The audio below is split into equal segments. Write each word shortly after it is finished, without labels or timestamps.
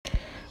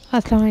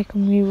अस्सलाम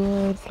वालेकुम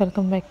viewers,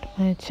 welcome back to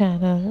my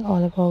channel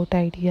all about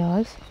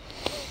ideas.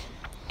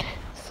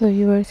 So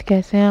viewers,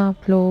 कैसे हैं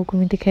आप लोग?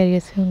 उम्मीद है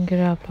खैरियत से होंगे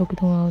और आप लोग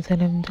दुआओं से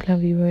अल्हम्दुलिल्लाह।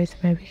 व्यूअर्स,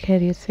 मैं भी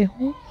खैरियत से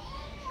हूँ।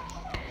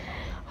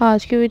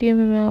 आज की वीडियो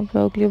में मैं आप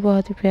लोगों के लिए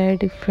बहुत ही प्यारे,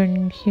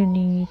 different,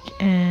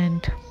 unique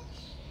and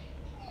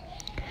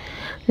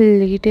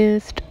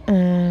latest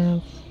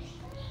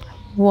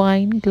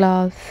wine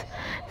glass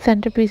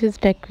centre pieces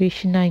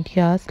decoration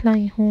ideas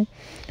लाई हूँ।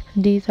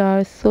 These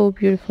are so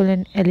beautiful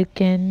and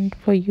elegant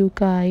for you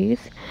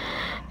guys,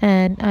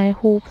 and I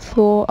hope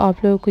so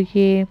आप लोगों को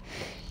ये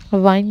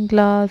वाइन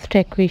ग्लास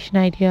डेकोरेशन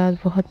आइडियाज़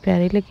बहुत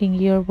प्यारे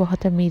लगेंगी और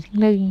बहुत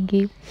अमेजिंग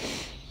लगेंगी।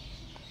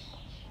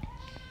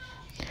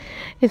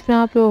 इसमें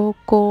आप लोगों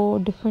को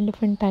डिफरेंट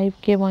डिफरेंट टाइप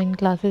के वाइन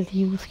ग्लासेस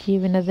यूज़ किए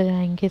हुए नज़र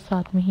आएंगे।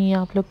 साथ में ही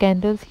आप लोग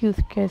कैंडल्स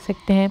यूज़ कर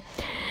सकते हैं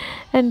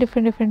and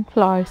different different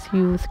flowers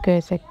use कर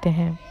सकते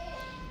हैं।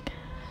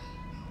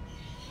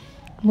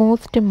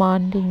 Most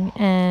demanding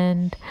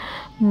and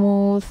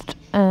most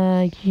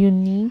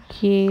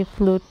unique ये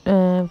float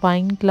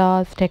wine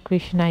glass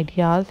decoration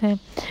ideas हैं,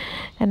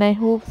 एंड आई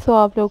होप सो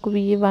आप लोगों को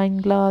भी ये वाइन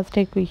ग्लास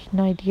डेकोरेशन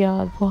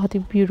आइडियाज़ बहुत ही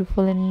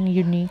ब्यूटीफुल एंड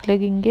यूनिक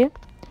लगेंगे।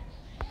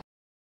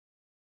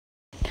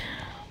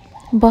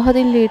 बहुत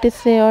ही लेटेस्ट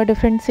से और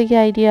डिफरेंट से ये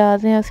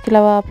आइडियाज़ हैं। उसके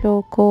अलावा आप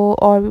लोगों को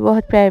और भी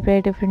बहुत प्यारे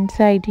प्यारे डिफरेंट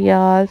से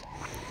ideas,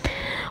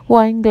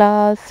 wine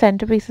glass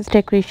centre pieces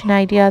decoration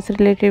ideas से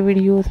रिलेटेड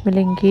वीडियोज़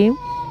मिलेंगी,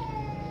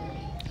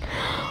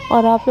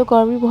 और आप लोग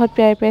और भी बहुत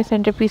प्यारे प्यारे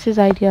सेंटर पीसेस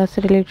आइडियाज़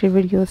से रिलेटेड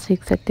वीडियोस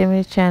सीख सकते हैं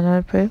मेरे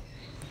चैनल पर।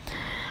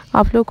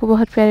 आप लोग को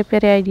बहुत प्यारे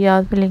प्यारे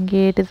आइडियाज़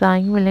मिलेंगे,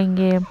 डिज़ाइन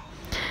मिलेंगे,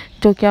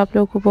 जो कि आप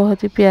लोगों को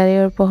बहुत ही प्यारे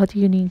और बहुत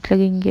ही यूनिक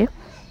लगेंगे।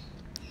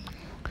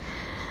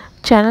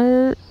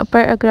 चैनल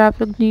पर अगर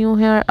आप लोग न्यू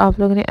हैं और आप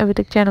लोगों ने अभी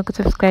तक चैनल को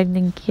सब्सक्राइब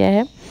नहीं किया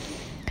है,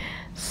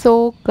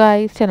 सो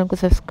गाइस चैनल को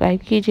सब्सक्राइब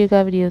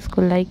कीजिएगा, वीडियोस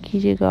को लाइक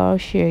कीजिएगा और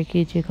शेयर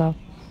कीजिएगा।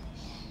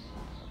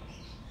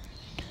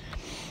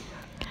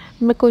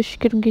 मैं कोशिश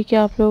करूँगी कि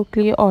आप लोगों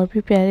के लिए और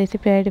भी प्यारे से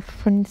प्यारे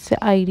डिफरेंट से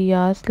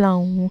आइडियाज़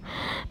लाऊँ,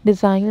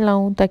 डिज़ाइन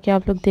लाऊँ, ताकि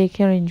आप लोग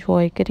देखें और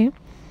इन्जॉय करें।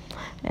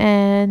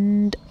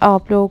 एंड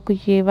आप लोगों को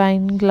ये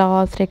वाइन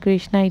ग्लास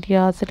डेकोरेशन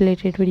आइडियाज़ से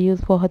रिलेटेड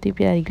वीडियोस बहुत ही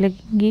प्यारी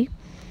लगेंगी।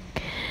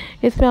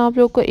 इसमें आप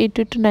लोग को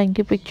 80 to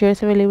 90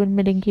 पिक्चर्स अवेलेबल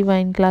मिलेंगी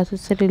वाइन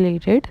ग्लासेस से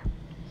रिलेटेड।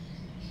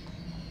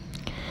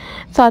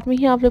 साथ में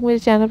ही आप लोग मेरे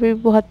चैनल पे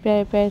भी बहुत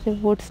प्यारे प्यारे से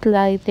would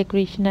slice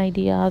decoration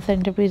ideas,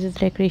 centre pieces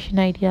decoration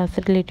ideas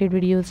से रिलेटेड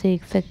वीडियोस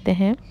देख सकते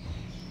हैं।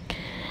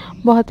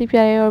 बहुत ही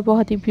प्यारे और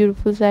बहुत ही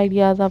ब्यूटीफुल से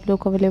आइडियाज़ आप लोग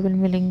को अवेलेबल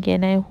मिलेंगे,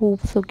 एंड आई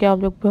होप सो कि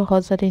आप लोग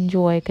बहुत ज़्यादा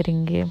इंजॉय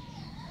करेंगे।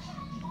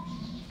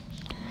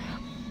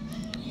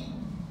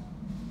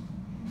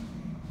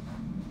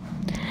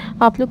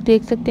 आप लोग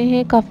देख सकते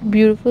हैं काफ़ी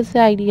ब्यूटीफुल से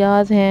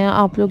आइडियाज़ हैं।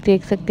 आप लोग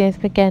देख सकते हैं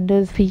इसमें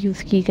कैंडल्स भी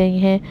यूज़ की गई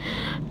हैं,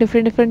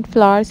 डिफरेंट डिफरेंट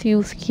फ्लावर्स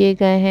यूज़ किए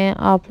गए हैं।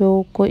 आप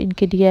लोगों को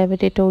इनके DIY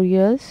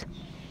ट्यूटोरियल्स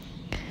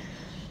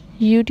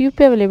यूट्यूब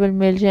पे अवेलेबल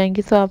मिल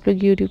जाएंगे, सो आप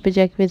लोग यूट्यूब पे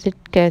जाके विज़िट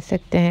कर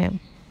सकते हैं।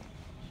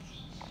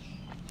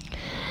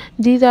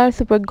 These are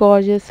super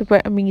gorgeous,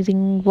 super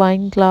amazing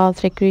wine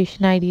glass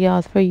decoration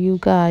ideas for you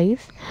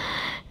guys.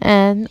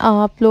 And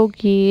आप लोग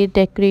ये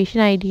डेकोरेशन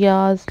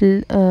आइडियाज़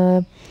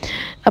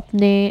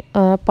अपने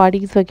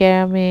पार्टीज़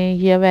वगैरह में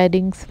या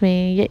वेडिंग्स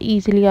में या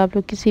इजीली आप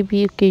लोग किसी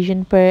भी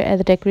ओकेजन पर एज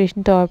अ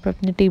डेकोरेशन तौर पर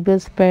अपने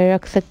टेबल्स पर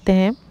रख सकते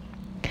हैं।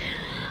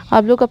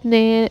 आप लोग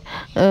अपने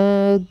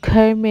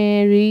घर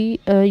में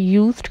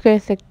यूज़ कर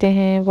सकते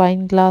हैं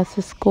वाइन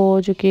ग्लासेस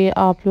को, जो कि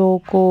आप लोगों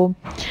को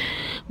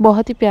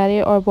बहुत ही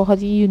प्यारे और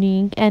बहुत ही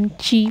यूनिक एंड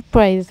चीप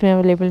प्राइस में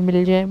अवेलेबल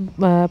मिल जाए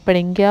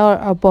पड़ेंगे,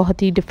 और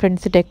बहुत ही डिफरेंट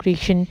से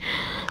डेकोरेशन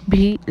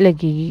भी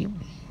लगेगी।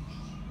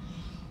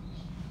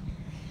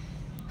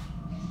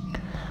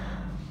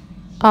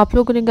 आप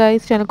लोगों ने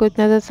गाइस चैनल को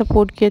इतना ज़्यादा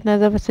सपोर्ट किया, इतना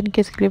ज़्यादा पसंद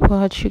किया, इसके लिए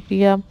बहुत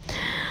शुक्रिया।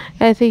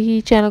 ऐसे ही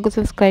चैनल को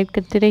सब्सक्राइब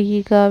करते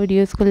रहिएगा,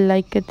 वीडियोस को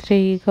लाइक करते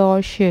रहिएगा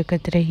और शेयर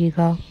करते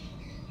रहिएगा।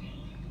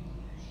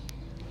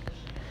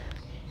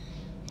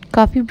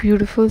 काफ़ी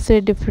ब्यूटीफुल से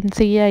डिफरेंट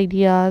से ये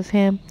आइडियाज़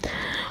हैं,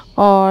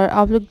 और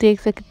आप लोग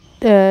देख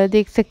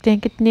सकते हैं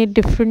कितने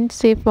डिफरेंट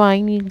से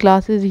वाइन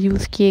ग्लासेस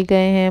यूज़ किए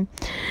गए हैं,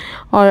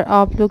 और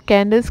आप लोग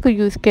कैंडल्स को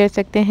यूज़ कर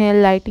सकते हैं,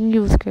 लाइटिंग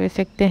यूज़ कर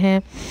सकते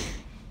हैं,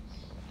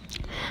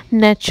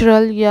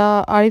 नेचुरल या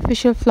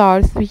आर्टिफिशियल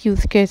फ्लावर्स भी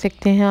यूज़ कर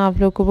सकते हैं। आप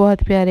लोग को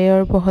बहुत प्यारे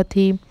और बहुत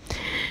ही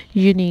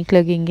यूनिक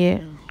लगेंगे।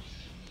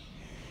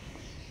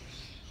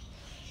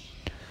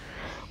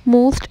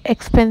 मोस्ट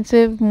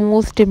एक्सपेंसिव,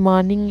 मोस्ट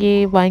डिमांडिंग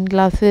ये wine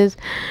glasses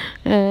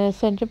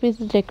centre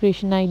piece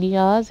decoration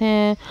ideas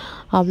हैं।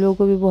 आप लोगों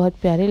को भी बहुत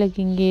प्यारे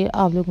लगेंगे।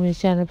 आप लोग मेरे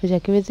चैनल पर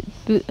जाके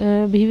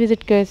भी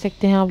विज़िट कर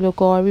सकते हैं। आप लोग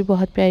को और भी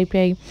बहुत प्यारी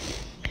प्यारी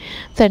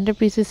सेंटर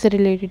पीसेस से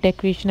रिलेटेड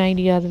डेकोरेशन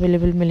आइडियाज़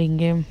अवेलेबल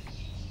मिलेंगे।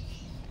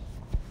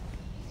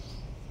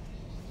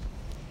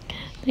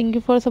 Thank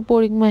you for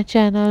supporting my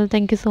channel.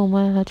 Thank you so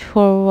much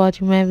for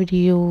watching my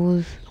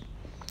videos.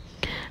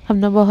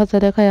 अपना बहुत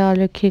ज़्यादा ख्याल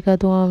रखिएगा,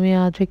 दुआ में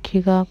याद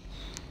रखिएगा।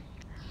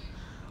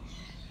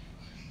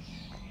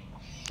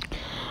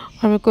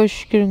 और मैं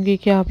कोशिश करूँगी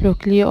कि आप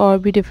लोग के लिए और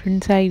भी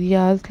डिफरेंट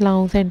आइडियाज़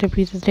लाऊं, सेंटर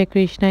पीसेस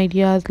डेकोरेशन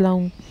आइडियाज़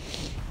लाऊं,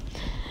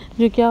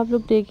 जो कि आप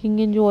लोग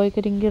देखेंगे, एंजॉय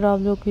करेंगे और आप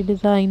लोग के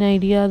डिज़ाइन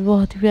आइडियाज़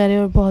बहुत ही प्यारे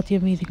और बहुत ही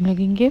अमेजिंग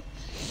लगेंगे।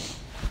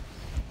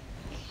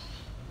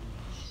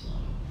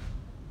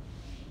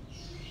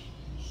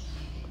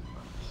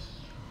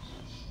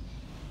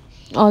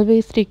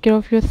 Always take care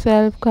of your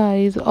self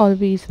guys,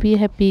 always be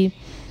happy.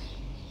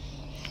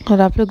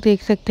 और आप लोग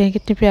देख सकते हैं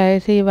कितने प्यारे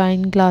से ये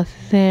वाइन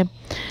ग्लासेस हैं,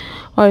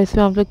 और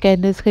इसमें आप लोग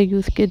कैंडल्स का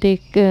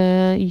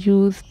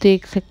यूज़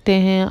देख सकते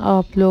हैं,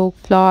 आप लोग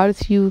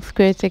फ्लावर्स यूज़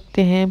कर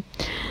सकते हैं,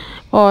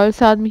 और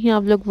साथ में ही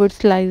आप लोग वुड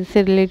स्लाइस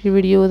से रिलेटेड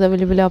वीडियोस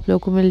अवेलेबल आप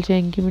लोग को मिल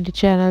जाएंगी मेरे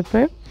चैनल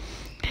पर।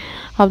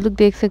 आप लोग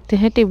देख सकते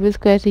हैं टेबल्स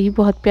को ऐसे ही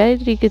बहुत प्यारे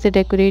तरीके से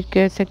डेकोरेट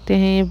कर सकते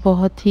हैं। ये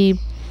बहुत ही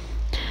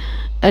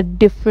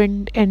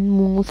different and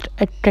most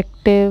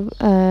attractive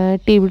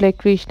table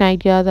decoration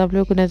ideas आप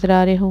लोग को नज़र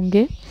आ रहे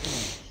होंगे।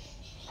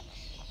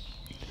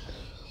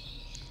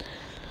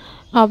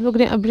 आप लोग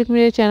ने अभी तक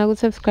मेरे चैनल को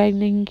सब्सक्राइब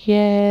नहीं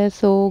किया है,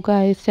 सो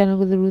गाइस चैनल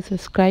को ज़रूर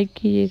सब्सक्राइब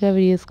कीजिएगा,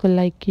 वीडियोस को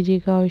लाइक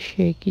कीजिएगा और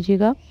शेयर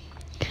कीजिएगा।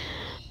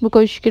 मैं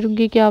कोशिश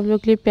करूँगी कि आप लोग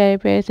के लिए प्यारे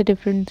प्यारे से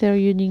डिफरेंट से और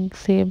यूनिक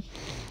से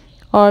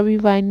और भी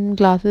वाइन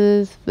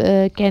ग्लासेस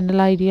कैंडल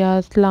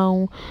आइडियाज़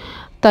लाऊं,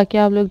 ताकि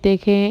आप लोग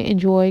देखें,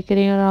 एंजॉय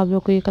करें, और आप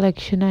लोग को ये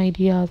कलेक्शन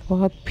आइडियाज़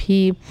बहुत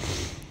ही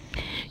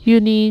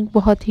यूनिक,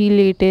 बहुत ही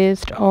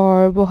लेटेस्ट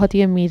और बहुत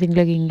ही अमेजिंग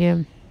लगेंगे।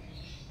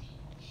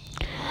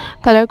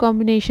 कलर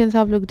कॉम्बिनेशंस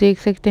आप लोग देख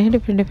सकते हैं,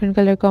 different different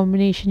colour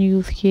combination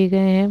use किए गए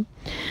हैं,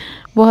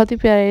 बहुत ही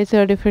प्यारे से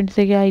और डिफरेंट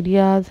से के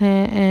आइडियाज़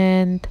हैं।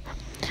 एंड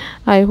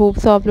आई होप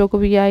सो आप लोग को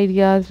भी ये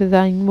आइडियाज़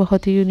डिज़ाइन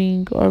बहुत ही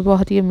यूनिक और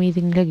बहुत ही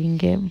अमेजिंग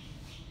लगेंगे।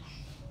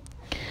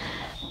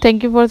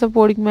 Thank you for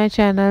supporting my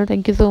channel,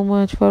 thank you so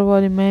much for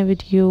watching my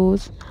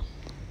videos.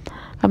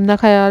 अपना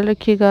ख्याल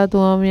रखिएगा,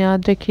 दुआ में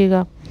याद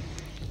रखिएगा,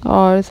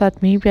 और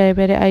साथ में ही प्यारे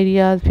प्यारे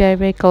आइडियाज़, प्यारे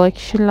प्यारे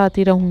कलेक्शन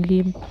लाती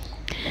रहूँगी,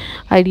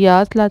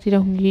 आइडियाज़ लाती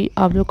रहूँगी।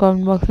 आप लोग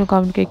कमेंट बॉक्स में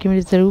कमेंट करके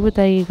मुझे ज़रूर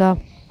बताइएगा।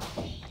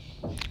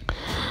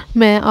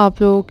 मैं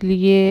आप लोगों के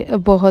लिए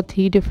बहुत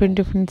ही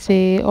डिफरेंट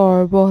से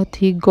और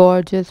बहुत ही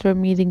गॉर्जियस और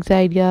अमेजिंग से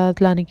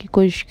आइडियाज़ लाने की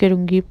कोशिश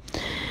करूँगी,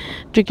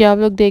 जो कि आप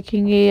लोग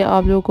देखेंगे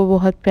आप लोगों को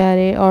बहुत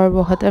प्यारे और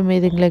बहुत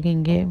अमेजिंग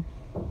लगेंगे।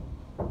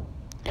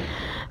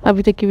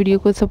 अभी तक की वीडियो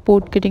को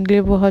सपोर्ट करने के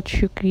लिए बहुत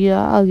शुक्रिया।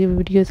 आगे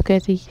वीडियोस को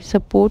ऐसे ही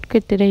सपोर्ट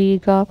करते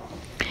रहिएगा।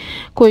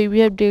 कोई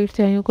भी अपडेट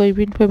चाहिए, कोई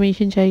भी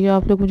इन्फॉर्मेशन चाहिए,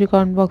 आप लोग मुझे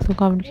कमेंट बॉक्स में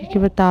कमेंट करके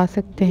बता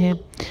सकते हैं।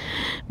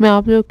 मैं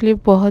आप लोगों के लिए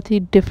बहुत ही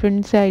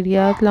डिफरेंट से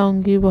आइडियाज़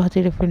लाऊंगी, बहुत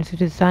ही डिफरेंट से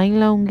डिज़ाइन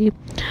लाऊंगी,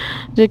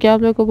 जो कि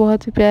आप लोग को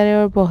बहुत ही प्यारे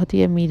और बहुत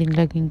ही अमेजिंग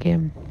लगेंगे।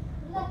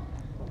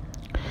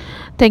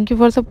 Thank you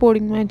for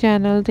supporting my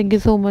channel, thank you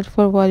so much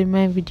for watching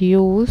my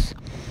videos.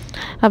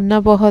 अपना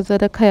बहुत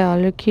ज़्यादा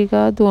ख्याल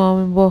रखिएगा, दुआ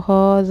में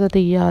बहुत ज़्यादा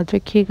याद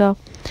रखिएगा,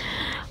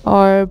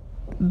 और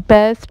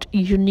बेस्ट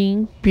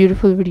यूनिक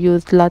ब्यूटीफुल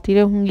वीडियोस लाती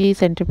रहूँगी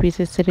सेंटर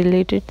पीसेस से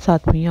रिलेटेड,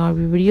 साथ में और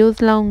भी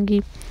वीडियोस लाऊंगी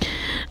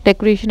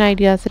डेकोरेशन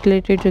आइडियाज से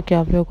रिलेटेड, जो कि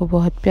आप लोगों को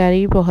बहुत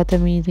प्यारी, बहुत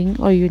अमेजिंग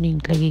और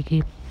यूनिक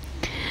लगेगी।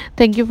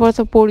 Thank you for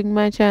supporting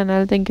my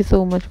channel, thank you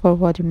so much for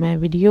watching my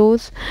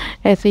videos.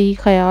 ऐसे ही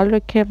ख्याल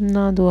रखें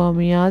अपना, दुआ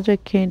में याद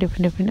रखें,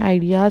 डिफरेंट डिफरेंट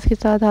आइडियाज़ के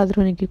साथ हाजिर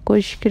होने की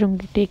कोशिश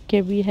करूँगी। टेक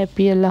केयर, बी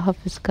हैप्पी, अल्लाह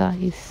हाफिज़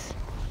गाइस।